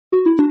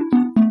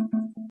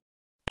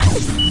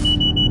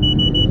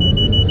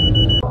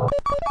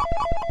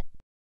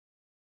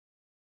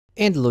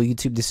And hello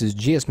YouTube, this is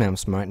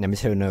GSmaniamsmart and I'm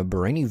here in a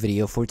brand new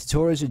video for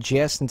tutorials with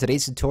GS. In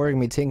today's tutorial, I'm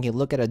going to be taking a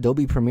look at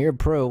Adobe Premiere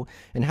Pro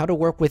and how to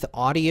work with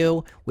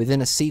audio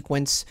within a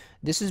sequence.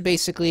 This is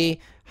basically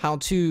how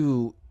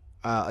to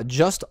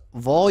adjust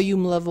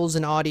volume levels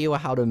in audio,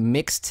 how to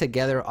mix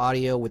together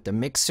audio with the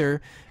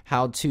mixer,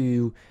 how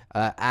to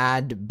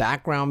add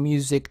background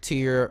music to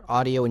your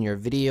audio and your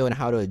video, and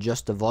how to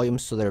adjust the volume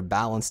so they're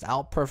balanced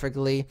out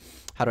perfectly,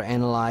 how to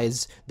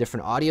analyze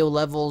different audio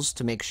levels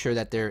to make sure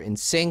that they're in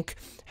sync,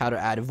 how to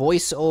add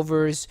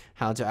voiceovers,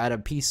 how to add a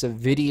piece of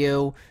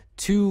video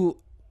to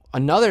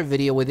another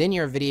video within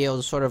your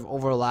video, sort of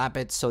overlap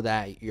it so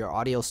that your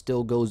audio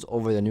still goes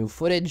over the new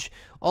footage,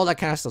 all that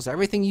kind of stuff. So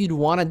everything you'd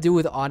want to do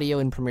with audio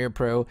in Premiere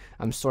Pro,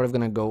 I'm sort of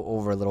going to go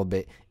over a little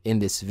bit in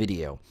this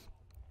video.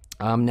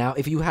 Now,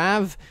 if you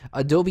have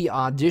Adobe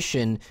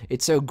Audition,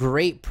 it's a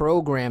great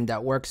program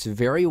that works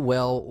very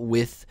well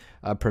with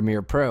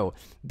Premiere Pro,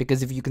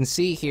 because if you can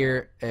see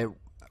here,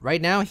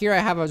 right now here I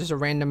have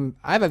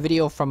I have a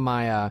video from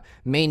my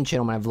main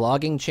channel, my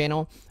vlogging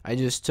channel. I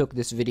just took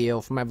this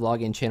video from my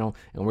vlogging channel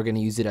and we're going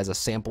to use it as a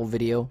sample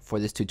video for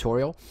this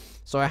tutorial.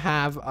 So I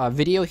have a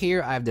video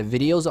here, I have the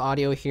video's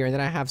audio here, and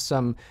then I have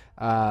some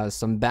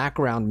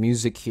background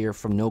music here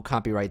from No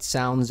Copyright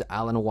Sounds,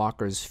 Alan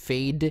Walker's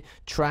Fade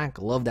track.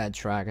 Love that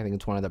track. I think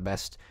it's one of the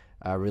best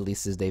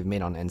releases they've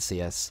made on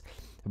NCS.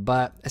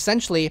 But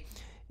essentially,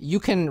 you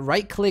can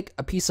right-click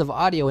a piece of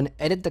audio and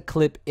edit the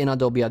clip in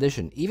Adobe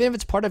Audition. Even if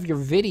it's part of your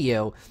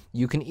video,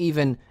 you can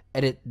even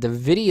edit the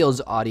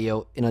video's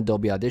audio in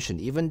Adobe Audition.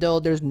 Even though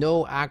there's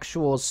no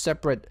actual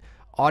separate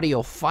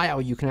audio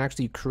file, you can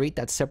actually create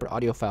that separate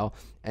audio file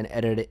and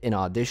edit it in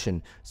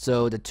Audition.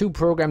 So the two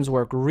programs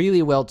work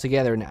really well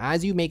together, and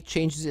as you make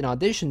changes in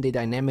Audition, they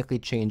dynamically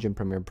change in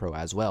Premiere Pro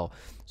as well.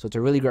 So it's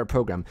a really great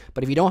program.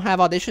 But if you don't have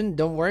Audition,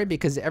 don't worry,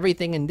 because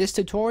everything in this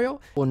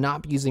tutorial will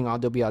not be using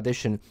Adobe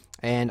Audition,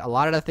 and a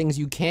lot of the things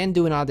you can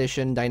do in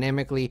Audition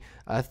dynamically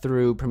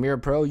through Premiere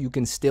Pro, you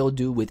can still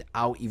do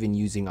without even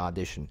using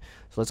Audition.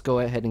 So let's go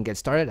ahead and get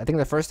started. I think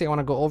the first thing I want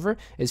to go over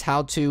is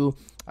how to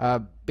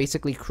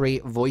basically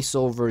create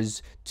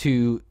voiceovers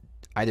to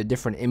either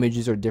different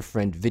images or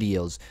different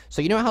videos.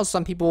 So you know how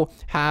some people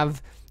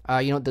have,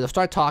 they'll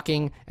start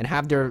talking and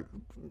have their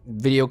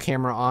video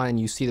camera on and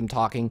you see them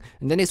talking,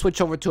 and then they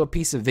switch over to a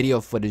piece of video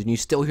footage and you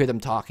still hear them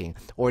talking,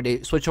 or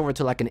they switch over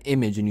to like an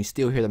image and you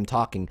still hear them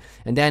talking,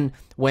 and then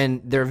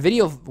when their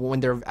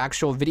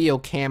actual video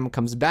cam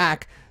comes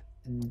back,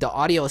 the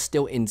audio is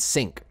still in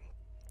sync.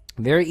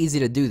 Very easy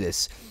to do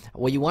this.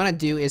 What you want to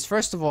do is,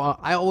 first of all,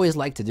 I always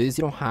like to do this.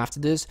 You don't have to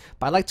do this,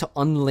 but I like to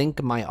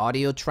unlink my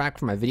audio track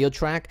from my video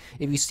track.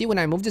 If you see when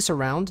I move this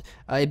around,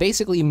 it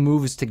basically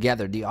moves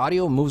together. The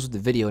audio moves with the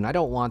video, and I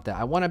don't want that.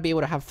 I want to be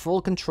able to have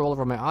full control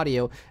over my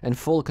audio and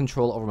full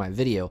control over my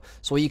video.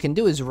 So what you can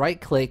do is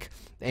right-click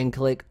and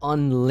click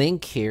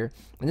unlink here,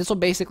 and this will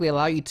basically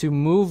allow you to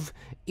move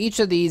each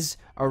of these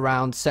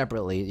around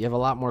separately. You have a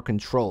lot more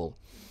control.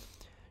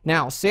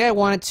 Now, say I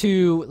wanted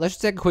to, let's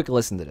just take a quick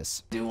listen to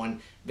this.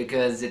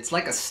 Because it's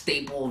like a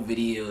staple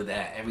video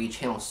that every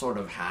channel sort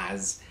of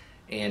has,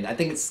 and I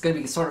think it's going to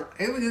be it's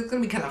going to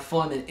be kind of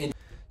fun. And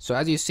so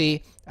as you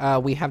see,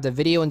 we have the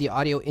video and the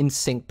audio in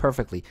sync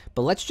perfectly.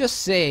 But let's just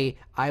say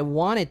I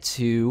wanted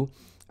to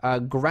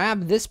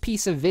grab this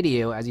piece of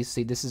video. As you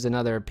see, this is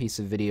another piece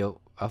of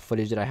video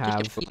footage that I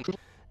have.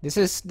 This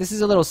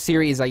is a little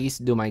series I used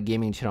to do on my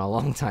gaming channel a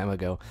long time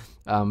ago,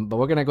 but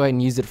we're gonna go ahead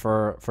and use it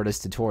for this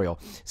tutorial.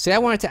 Say I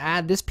wanted to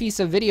add this piece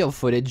of video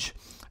footage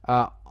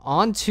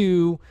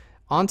onto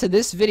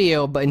this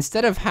video, but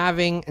instead of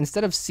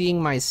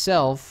seeing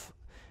myself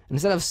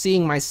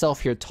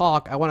here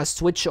talk, I want to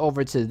switch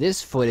over to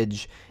this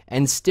footage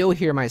and still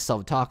hear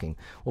myself talking.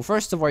 Well,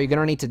 first of all, you're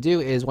gonna need to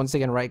do is, once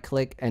again,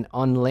 right-click and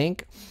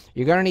unlink.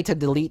 You're gonna need to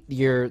delete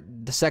the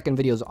second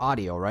video's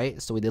audio,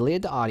 right? So we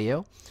deleted the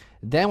audio.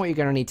 Then what you're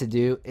going to need to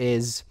do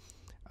is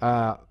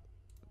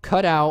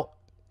cut out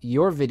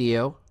your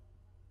video.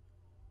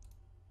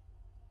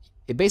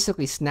 It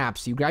basically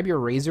snaps. You grab your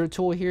razor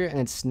tool here and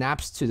it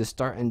snaps to the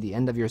start and the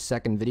end of your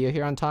second video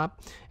here on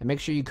top. And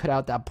make sure you cut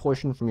out that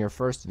portion from your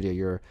first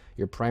video,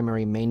 your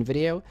primary main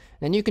video.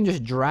 Then you can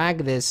just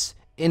drag this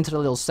into the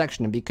little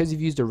section, and because you've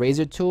used the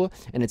razor tool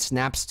and it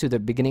snaps to the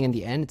beginning and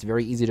the end, it's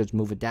very easy to just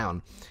move it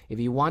down. If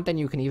you want, then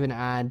you can even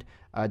add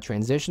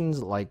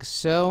transitions like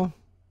so,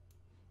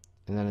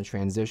 and then a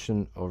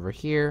transition over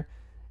here.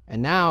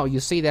 And now you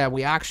see that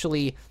we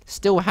actually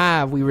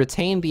we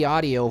retain the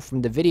audio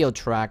from the video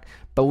track,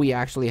 but we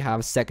actually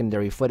have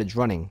secondary footage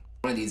running.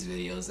 One of these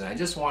videos, and I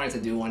just wanted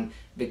to do one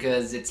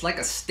because it's like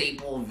a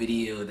staple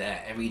video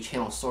that every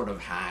channel sort of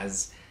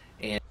has.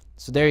 And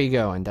so there you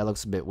go, and that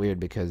looks a bit weird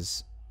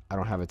because I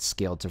don't have it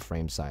scaled to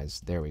frame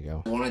size. There we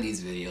go. One of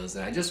these videos,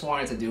 and I just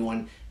wanted to do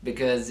one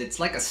because it's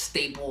like a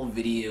staple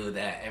video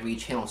that every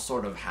channel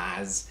sort of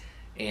has.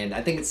 And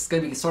I think it's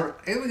going to be it's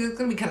going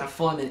to be kind of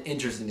fun and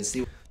interesting to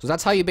see. So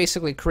that's how you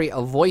basically create a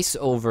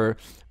voiceover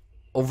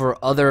over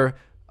other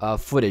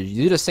footage.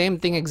 You do the same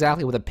thing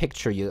exactly with a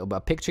picture. You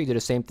do the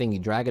same thing. You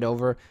drag it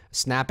over,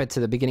 snap it to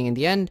the beginning and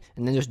the end,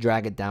 and then just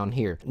drag it down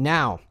here.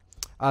 Now,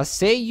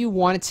 Say you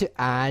wanted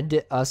to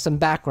add some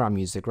background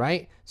music,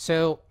 right?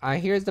 So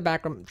here's the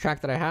background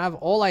track that I have.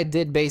 All I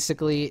did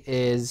basically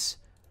is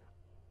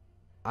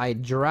I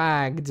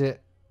dragged,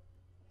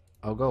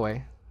 oh, go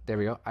away. There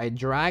we go. I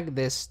dragged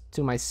this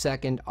to my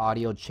second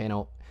audio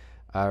channel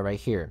right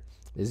here.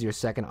 This is your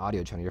second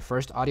audio channel. Your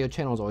first audio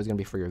channel is always going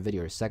to be for your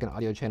video. Your second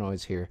audio channel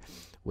is here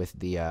with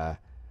the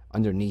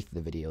underneath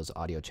the video's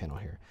audio channel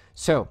here.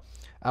 So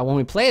when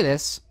we play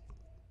this,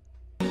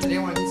 today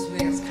I want to do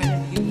something that's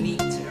kind of unique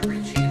to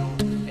every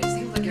channel. It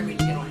seems like every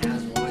channel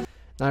has one.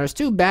 Now there's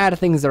two bad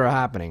things that are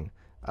happening.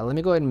 Let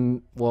me go ahead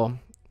and, well,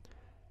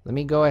 let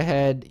me go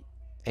ahead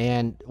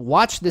and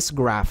watch this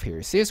graph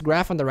here. See this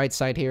graph on the right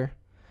side here?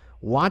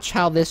 Watch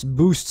how this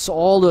boosts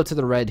all the way to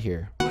the red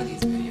here. One of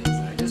these videos,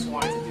 and I just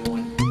wanted to do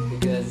one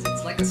because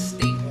it's like a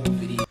staple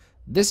video.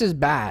 This is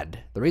bad.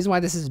 The reason why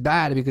this is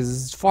bad is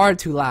because it's far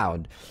too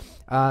loud.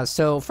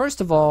 So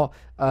first of all,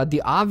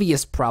 the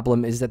obvious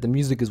problem is that the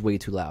music is way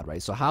too loud,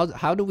 right? So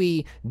how do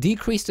we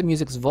decrease the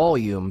music's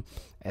volume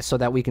so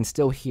that we can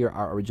still hear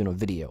our original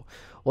video?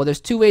 Well,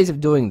 there's two ways of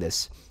doing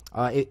this.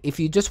 If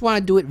you just want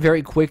to do it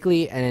very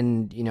quickly,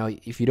 and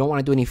if you don't want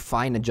to do any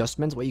fine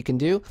adjustments, what you can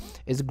do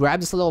is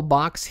grab this little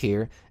box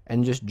here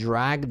and just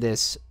drag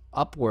this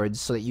upwards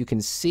so that you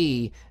can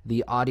see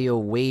the audio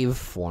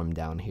waveform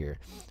down here.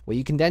 What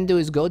you can then do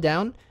is go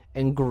down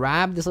and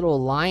grab this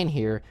little line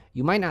here.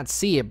 You might not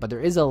see it, but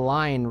there is a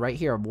line right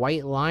here, a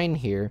white line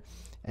here,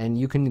 and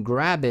you can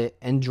grab it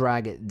and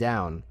drag it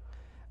down.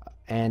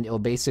 And it'll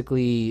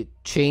basically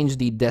change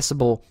the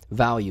decibel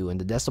value, and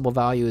the decibel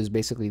value is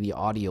basically the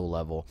audio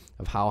level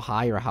of how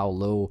high or how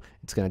low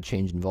it's going to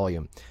change in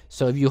volume.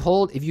 So if you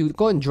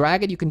go and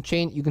drag it, you can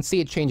see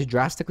it change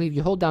drastically. If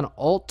you hold down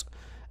Alt,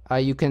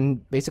 you can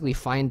basically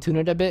fine tune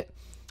it a bit.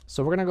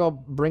 So we're gonna go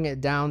bring it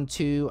down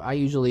to, it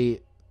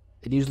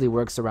usually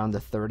works around the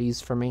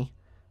 30s for me.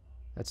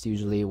 That's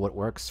usually what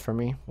works for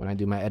me when I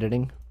do my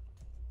editing.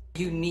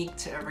 Unique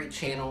to every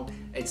channel.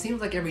 It seems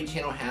like every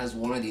channel has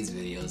one of these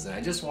videos, and I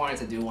just wanted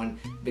to do one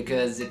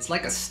because it's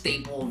like a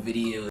staple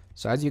video.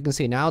 So as you can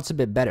see, now it's a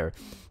bit better.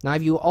 Now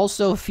if you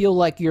also feel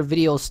like your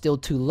video is still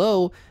too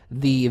low,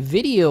 the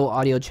video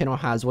audio channel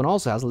has one,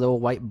 also has a little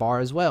white bar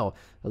as well,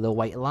 a little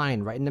white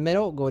line right in the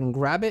middle. Go ahead and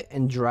grab it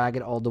and drag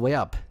it all the way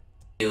up.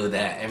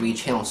 That every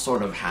channel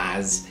sort of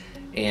has,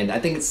 and I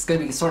think it's gonna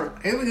be it's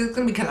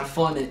gonna be kind of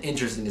fun and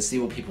interesting to see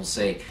what people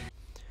say.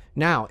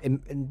 Now,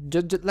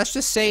 let's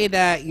just say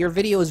that your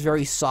video is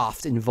very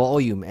soft in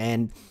volume,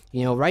 and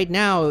right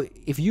now,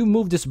 if you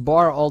move this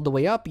bar all the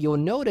way up, you'll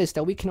notice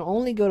that we can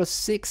only go to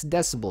 6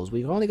 decibels.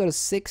 We can only go to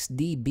 6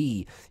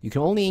 dB. You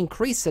can only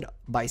increase it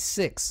by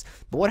 6.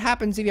 But what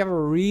happens if you have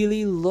a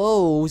really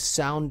low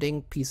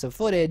sounding piece of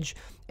footage,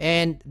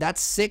 and that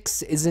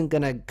 6 isn't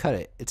gonna cut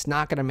it? It's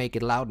not gonna make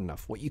it loud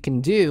enough. What you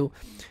can do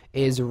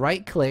is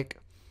right click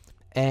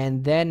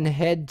and then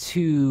head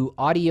to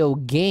audio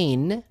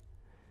gain.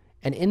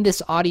 And in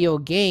this audio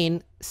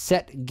gain,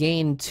 set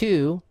gain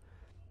to,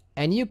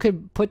 and you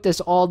could put this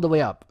all the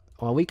way up.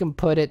 Well, we can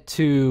put it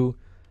to,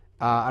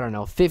 I don't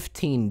know,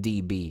 15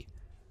 dB.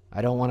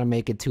 I don't want to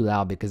make it too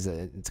loud because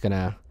it's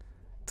gonna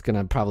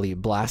probably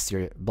blast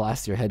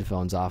your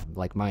headphones off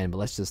like mine.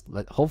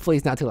 But hopefully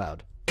it's not too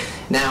loud.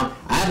 Now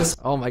I have a.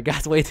 Oh my God,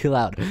 it's way too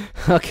loud.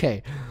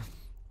 Okay,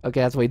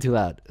 that's way too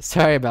loud.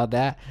 Sorry about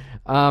that.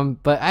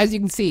 But as you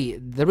can see,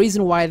 the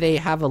reason why they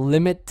have a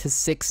limit to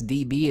 6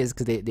 dB is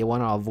because they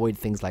want to avoid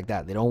things like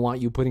that. They don't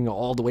want you putting it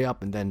all the way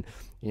up and then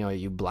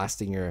you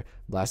blasting your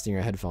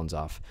headphones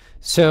off.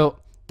 So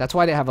that's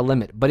why they have a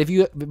limit. But if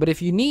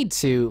you need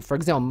to, for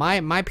example,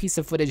 my piece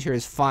of footage here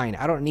is fine.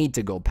 I don't need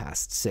to go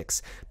past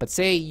 6. But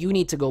say you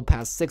need to go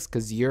past 6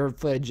 because your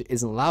footage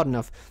isn't loud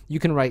enough, you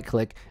can right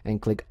click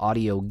and click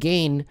audio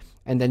gain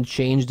and then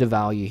change the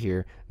value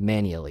here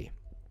manually.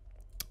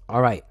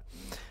 All right.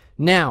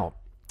 Now,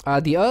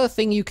 the other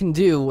thing you can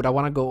do, what I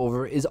want to go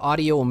over, is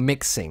audio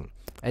mixing.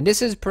 And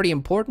this is pretty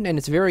important, and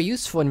it's very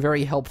useful and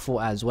very helpful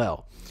as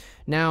well.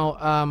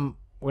 Now,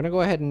 we're going to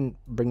go ahead and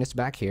bring this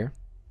back here.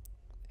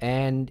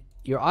 And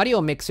your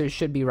audio mixer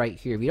should be right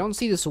here. If you don't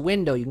see this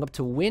window, you can go up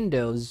to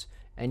Windows,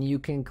 and you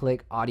can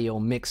click Audio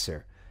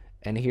Mixer.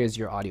 And here's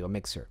your audio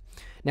mixer.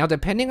 Now,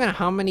 depending on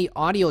how many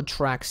audio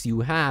tracks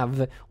you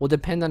have, will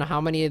depend on how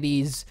many of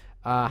these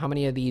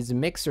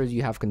mixers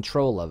you have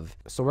control of.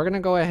 So we're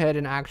gonna go ahead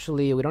and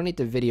we don't need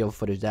the video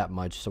footage that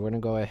much, so we're gonna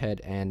go ahead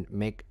and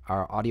make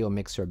our audio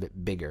mixer a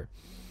bit bigger.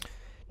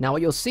 Now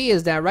what you'll see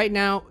is that right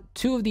now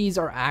 2 of these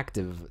are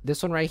active,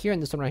 this one right here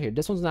and this one right here.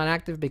 This one's not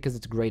active because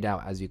it's grayed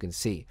out, as you can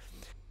see.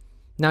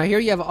 Now here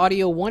you have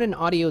audio 1 and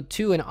audio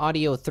 2 and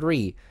audio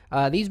 3.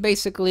 These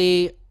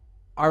basically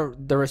are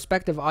the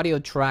respective audio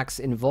tracks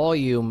in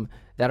volume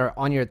that are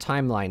on your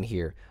timeline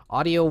here.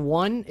 Audio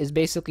 1 is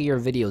basically your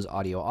video's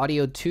audio.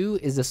 Audio 2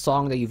 is the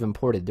song that you've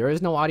imported. There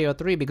is no audio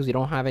 3 because we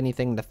don't have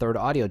anything in the 3rd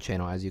audio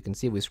channel. As you can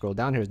see, we scroll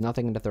down here, there's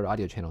nothing in the 3rd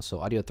audio channel, so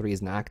audio 3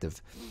 isn't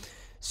active.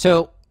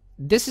 So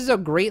this is a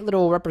great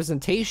little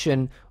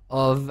representation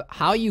of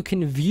how you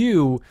can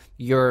view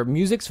your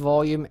music's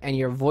volume and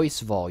your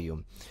voice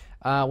volume.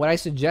 What I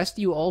suggest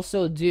you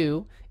also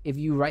do, if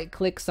you right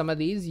click some of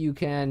these, you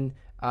can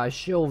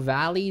show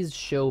valleys,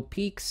 show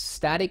peaks,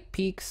 static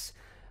peaks,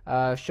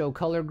 show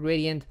color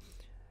gradient.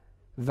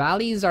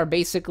 Valleys are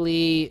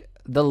basically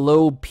the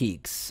low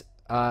peaks.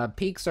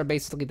 Peaks are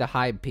basically the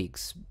high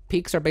peaks.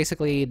 Peaks are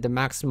basically the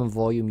maximum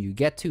volume you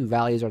get to.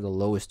 Valleys are the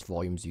lowest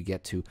volumes you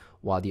get to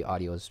while the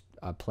audio is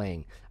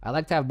playing. I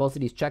like to have both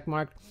of these check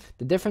marked.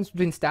 The difference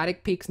between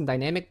static peaks and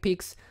dynamic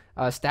peaks,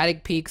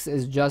 static peaks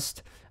is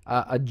just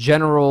a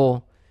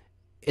general,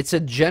 it's a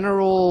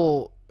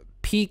general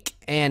peak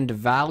and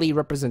valley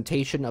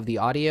representation of the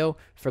audio.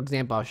 For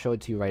example, I'll show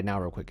it to you right now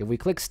real quick. If we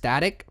click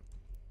static,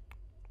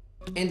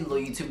 and hello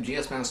YouTube,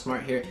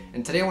 GSmaniamsmart here,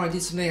 and today I want to do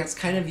something that's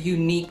kind of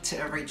unique to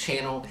every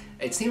channel.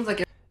 It seems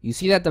like you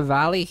see that the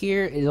valley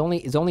here is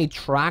only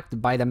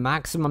tracked by the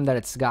maximum that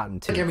it's gotten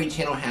to. Like every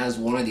channel has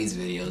one of these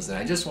videos, and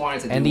I just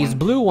wanted to do these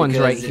blue ones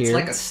right here,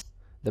 like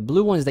the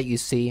blue ones that you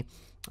see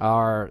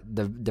are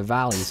the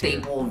valleys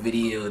staple here.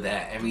 Video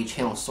that every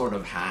channel sort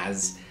of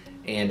has,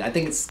 and I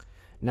think it's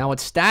now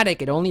it's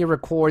static. It only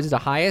records the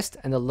highest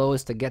and the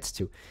lowest it gets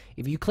to.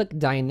 If you click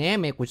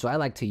dynamic, which I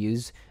like to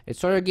use, it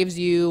sort of gives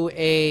you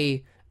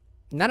a,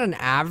 not an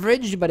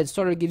average, but it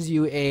sort of gives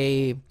you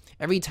a,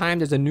 every time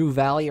there's a new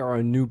valley or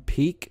a new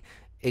peak,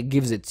 it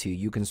gives it to you.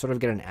 You can sort of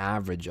get an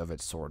average of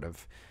it, sort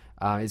of.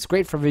 It's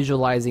great for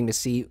visualizing to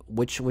see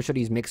which of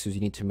these mixers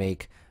you need to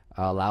make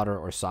louder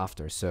or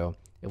softer. So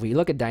if we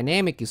look at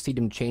dynamic, you see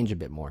them change a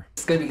bit more.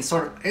 It's gonna be it's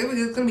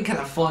gonna be kind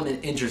of fun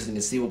and interesting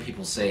to see what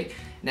people say.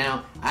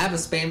 Now, I have a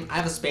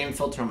spam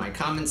filter on my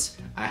comments.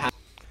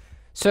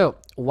 So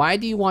why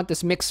do you want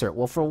this mixer?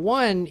 Well, for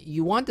one,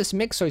 you want this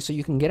mixer so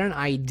you can get an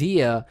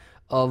idea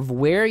of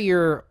where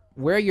your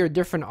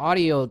different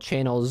audio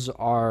channels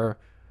are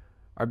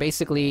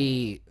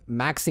basically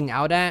maxing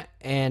out at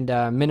and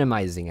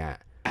minimizing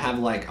at. I have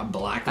like a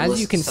blacklist. As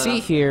you can see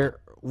here,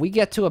 we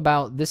get to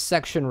about this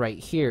section right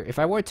here. If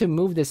I were to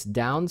move this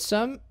down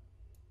some,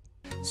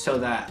 so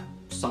that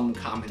some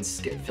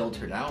comments get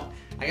filtered out,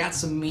 I got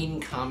some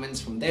mean comments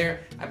from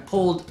there. I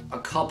pulled a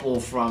couple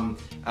from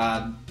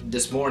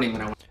this morning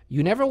when I went.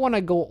 You never want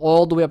to go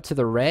all the way up to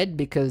the red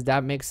because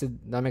that makes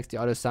the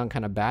audio sound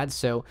kind of bad.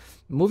 So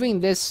moving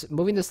this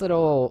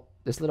little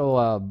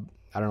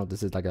I don't know if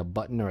this is like a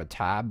button or a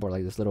tab or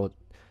like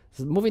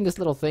moving this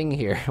little thing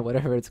here,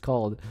 whatever it's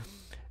called.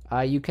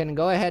 You can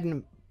go ahead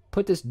and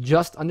put this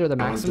just under the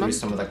maximum. Through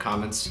some of the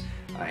comments,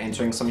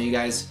 answering some of you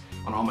guys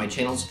on all my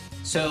channels.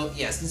 So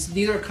yes,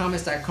 these are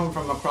comments that come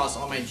from across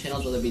all my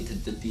channels, whether it be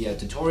the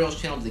tutorials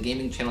channel, the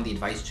gaming channel, the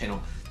advice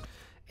channel.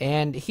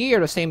 And here,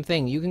 the same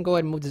thing. You can go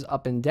ahead and move this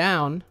up and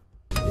down.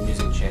 The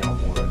music channel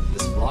or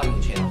this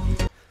vlogging channel.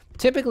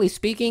 Typically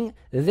speaking,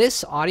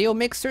 this audio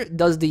mixer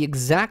does the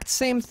exact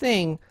same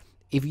thing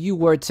if you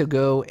were to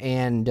go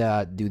and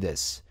do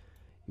this.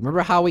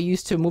 Remember how we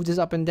used to move this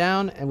up and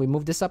down, and we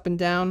moved this up and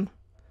down?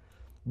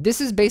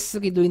 This is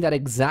basically doing that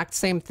exact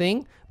same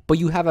thing, but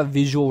you have a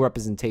visual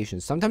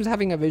representation. Sometimes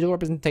having a visual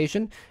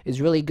representation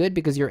is really good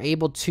because you're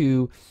able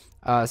to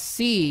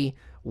see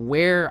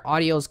where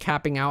audio is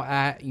capping out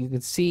at. You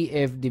can see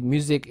if the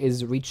music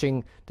is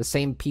reaching the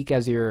same peak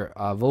as your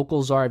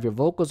vocals are. If your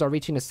vocals are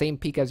reaching the same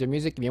peak as your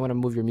music, you may want to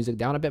move your music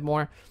down a bit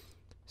more.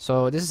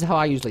 So this is how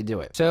I usually do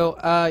it.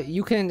 So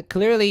you can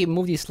clearly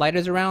move these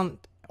sliders around,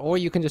 or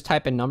you can just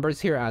type in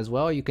numbers here as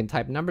well. You can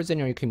type numbers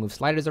in, or you can move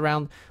sliders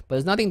around, but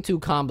it's nothing too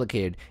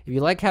complicated. If you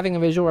like having a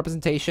visual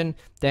representation,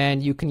 then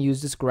you can use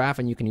this graph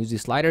and you can use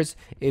these sliders.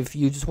 If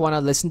you just want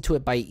to listen to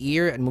it by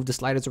ear and move the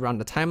sliders around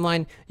the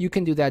timeline, you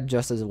can do that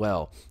just as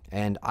well.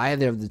 And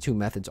either of the two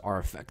methods are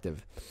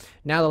effective.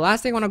 Now, the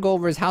last thing I want to go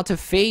over is how to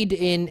fade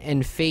in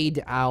and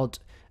fade out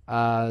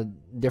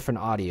different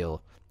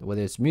audio,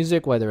 whether it's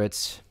music, whether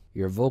it's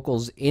your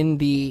vocals in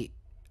the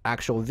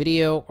actual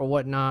video or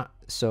whatnot.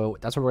 So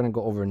that's what we're going to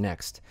go over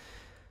next.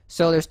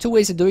 So there's two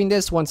ways of doing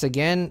this. Once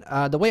again,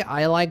 the way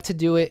I like to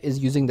do it is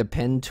using the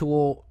pen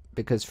tool,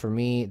 because for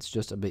me it's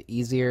just a bit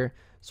easier.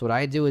 So what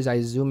I do is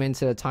I zoom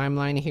into the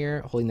timeline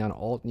here, holding down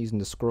Alt and using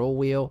the scroll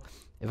wheel.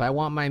 If I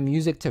want my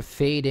music to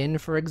fade in,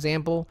 for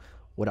example,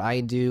 what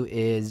I do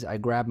is I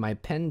grab my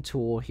pen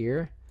tool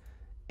here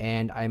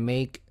and I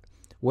make,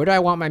 where do I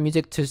want my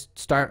music to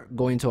start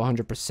going to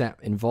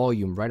 100% in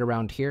volume? Right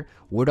around here.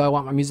 Where do I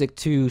want my music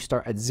to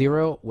start at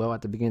 0? Well,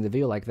 at the beginning of the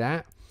video, like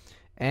that.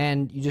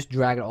 And you just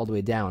drag it all the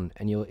way down.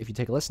 And if you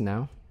take a listen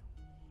now,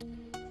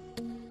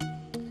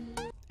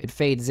 it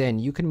fades in.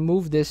 You can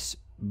move this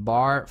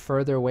bar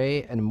further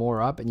away and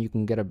more up, and you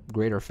can get a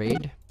greater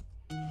fade.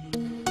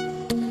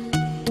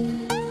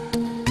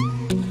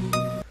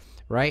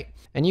 Right?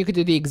 And you could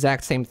do the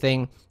exact same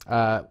thing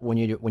when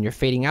you're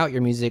fading out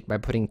your music by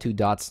putting two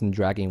dots and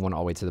dragging one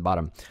all the way to the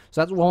bottom.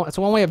 So that's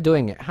one way of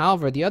doing it.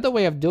 However, the other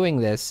way of doing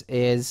this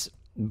is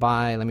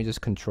by, let me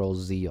just Control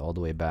Z all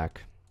the way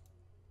back.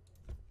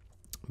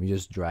 Let me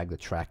just drag the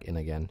track in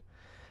again.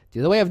 The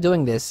other way of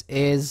doing this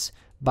is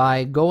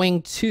by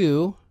going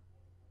to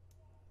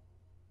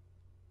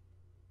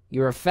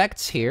your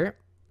effects here,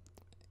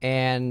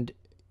 and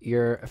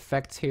your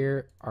effects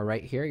here are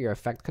right here, your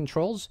effect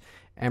controls.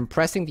 and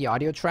pressing the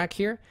audio track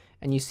here,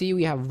 and you see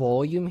we have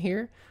volume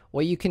here.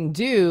 What you can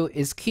do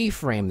is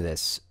keyframe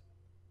this.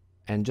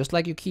 And just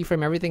like you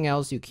keyframe everything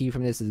else, you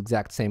keyframe this the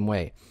exact same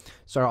way.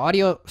 So our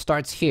audio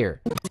starts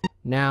here.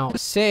 Now,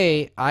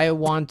 say I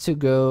want to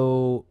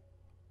go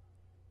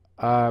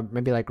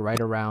maybe like right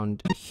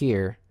around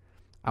here.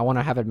 I want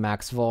to have it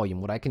max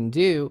volume. What I can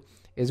do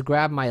is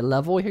grab my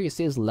level here. You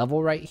see this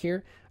level right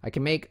here? I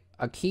can make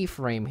a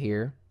keyframe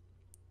here.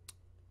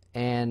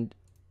 And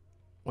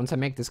once I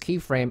make this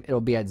keyframe,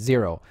 it'll be at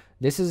 0.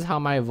 This is how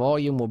my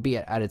volume will be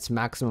at its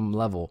maximum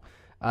level.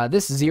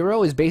 This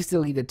 0 is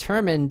basically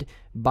determined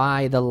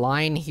by the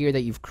line here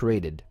that you've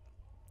created.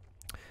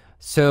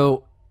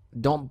 So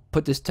don't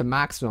put this to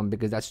maximum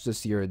because that's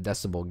just your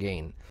decibel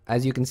gain.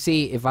 As you can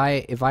see, if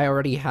I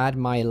already had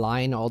my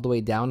line all the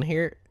way down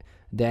here,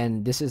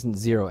 then this isn't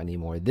 0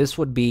 anymore. This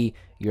would be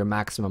your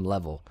maximum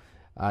level.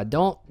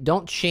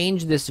 Don't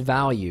change this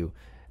value,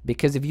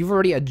 because if you've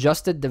already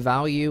adjusted the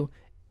value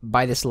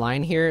by this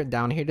line here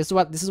down here, this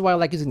is why I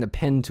like using the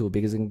pen tool,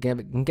 because it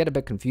can get a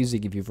bit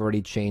confusing if you've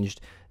already changed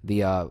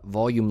the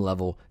volume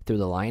level through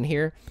the line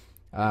here.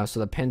 So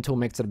the pen tool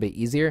makes it a bit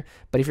easier.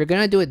 But if you're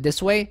gonna do it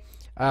this way,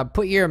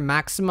 put your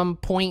maximum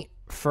point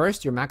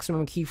first, your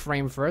maximum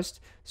keyframe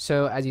first.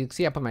 So as you can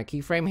see, I put my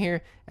keyframe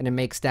here and it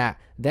makes that.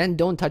 Then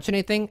don't touch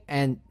anything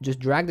and just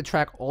drag the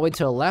track all the way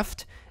to the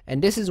left.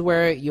 And this is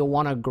where you'll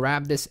want to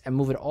grab this and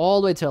move it all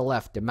the way to the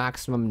left, the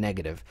maximum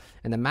negative.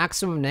 And the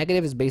maximum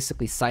negative is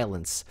basically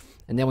silence.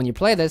 And then when you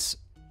play this,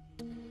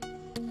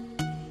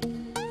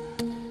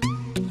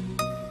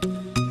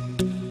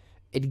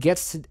 it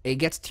gets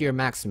to your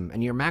maximum,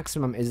 and your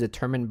maximum is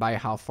determined by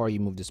how far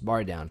you move this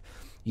bar down.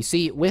 You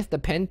see, with the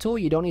pen tool,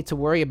 you don't need to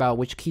worry about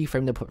which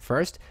keyframe to put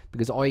first,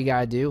 because all you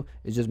gotta do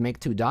is just make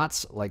 2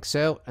 dots like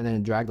so, and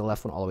then drag the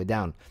left one all the way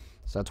down.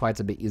 So that's why it's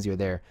a bit easier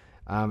there.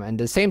 And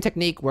the same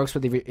technique works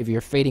with if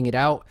you're fading it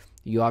out.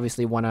 You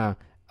obviously want to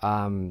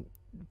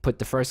put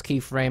the first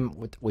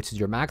keyframe, which is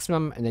your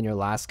maximum, and then your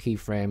last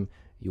keyframe,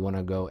 you want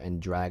to go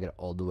and drag it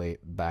all the way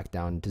back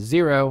down to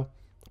 0.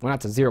 Well,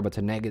 not to 0, but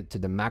to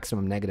the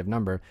maximum negative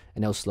number,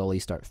 and it'll slowly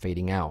start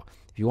fading out.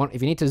 If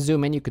you need to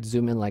zoom in, you could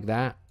zoom in like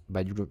that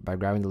by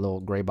grabbing the little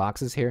gray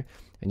boxes here,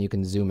 and you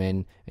can zoom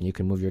in and you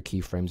can move your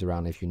keyframes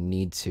around if you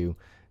need to,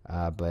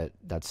 but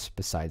that's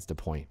besides the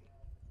point.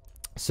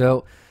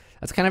 So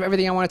that's kind of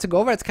everything I wanted to go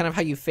over. It's kind of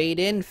how you fade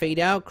in, fade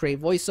out,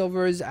 create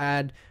voiceovers,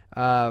 add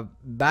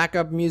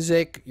backup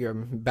music, your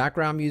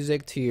background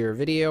music to your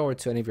video or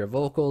to any of your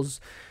vocals.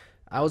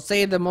 I would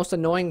say the most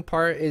annoying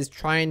part is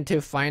trying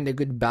to find a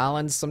good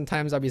balance.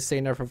 Sometimes I'll be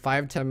sitting there for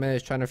 5-10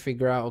 minutes trying to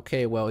figure out,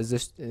 okay, well,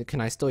 can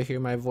I still hear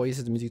my voice?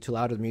 Is the music too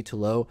loud? Is the music too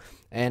low?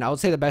 And I would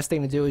say the best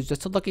thing to do is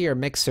just to look at your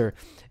mixer.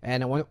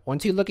 And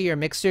once you look at your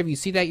mixer, if you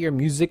see that your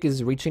music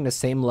is reaching the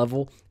same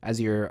level as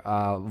your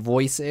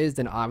voice is,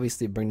 then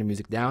obviously bring the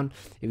music down.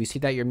 If you see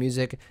that your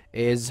music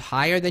is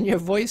higher than your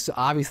voice,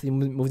 obviously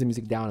move the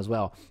music down as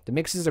well. The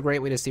mixer is a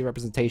great way to see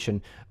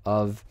representation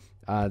of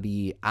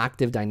the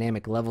active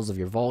dynamic levels of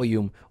your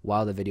volume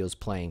while the video is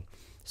playing.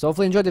 So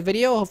hopefully you enjoyed the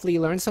video. Hopefully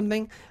you learned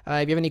something.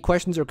 If you have any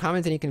questions or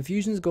comments, any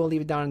confusions, go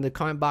leave it down in the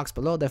comment box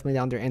below. Definitely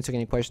down there answering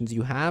any questions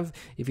you have.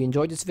 If you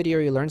enjoyed this video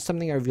or you learned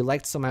something, or if you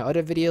liked some of my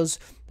other videos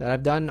that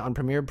I've done on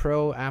Premiere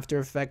Pro, After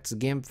Effects,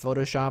 GIMP,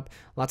 Photoshop,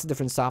 lots of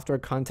different software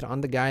content on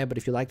the guide. But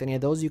if you liked any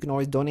of those, you can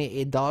always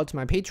donate $8 to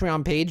my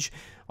Patreon page.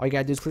 All you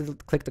gotta do is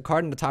click the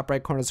card in the top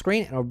right corner of the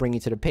screen, and it'll bring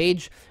you to the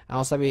page. I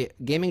also have a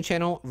gaming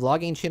channel,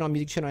 vlogging channel,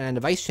 music channel, and a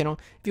device channel.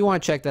 If you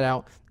want to check that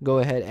out, go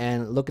ahead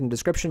and look in the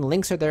description.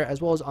 Links are there, as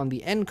well as on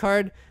the end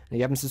card. And if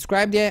you haven't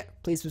subscribed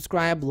yet, please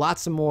subscribe.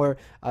 Lots of more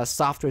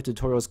software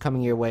tutorials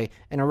coming your way,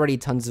 and already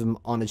tons of them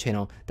on the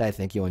channel that I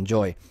think you'll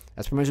enjoy.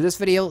 That's pretty much this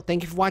video.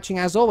 Thank you for watching,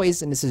 as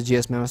always, and this is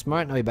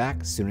GSmaniamsmart, and I'll be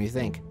back sooner than you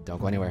think. Don't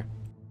go anywhere.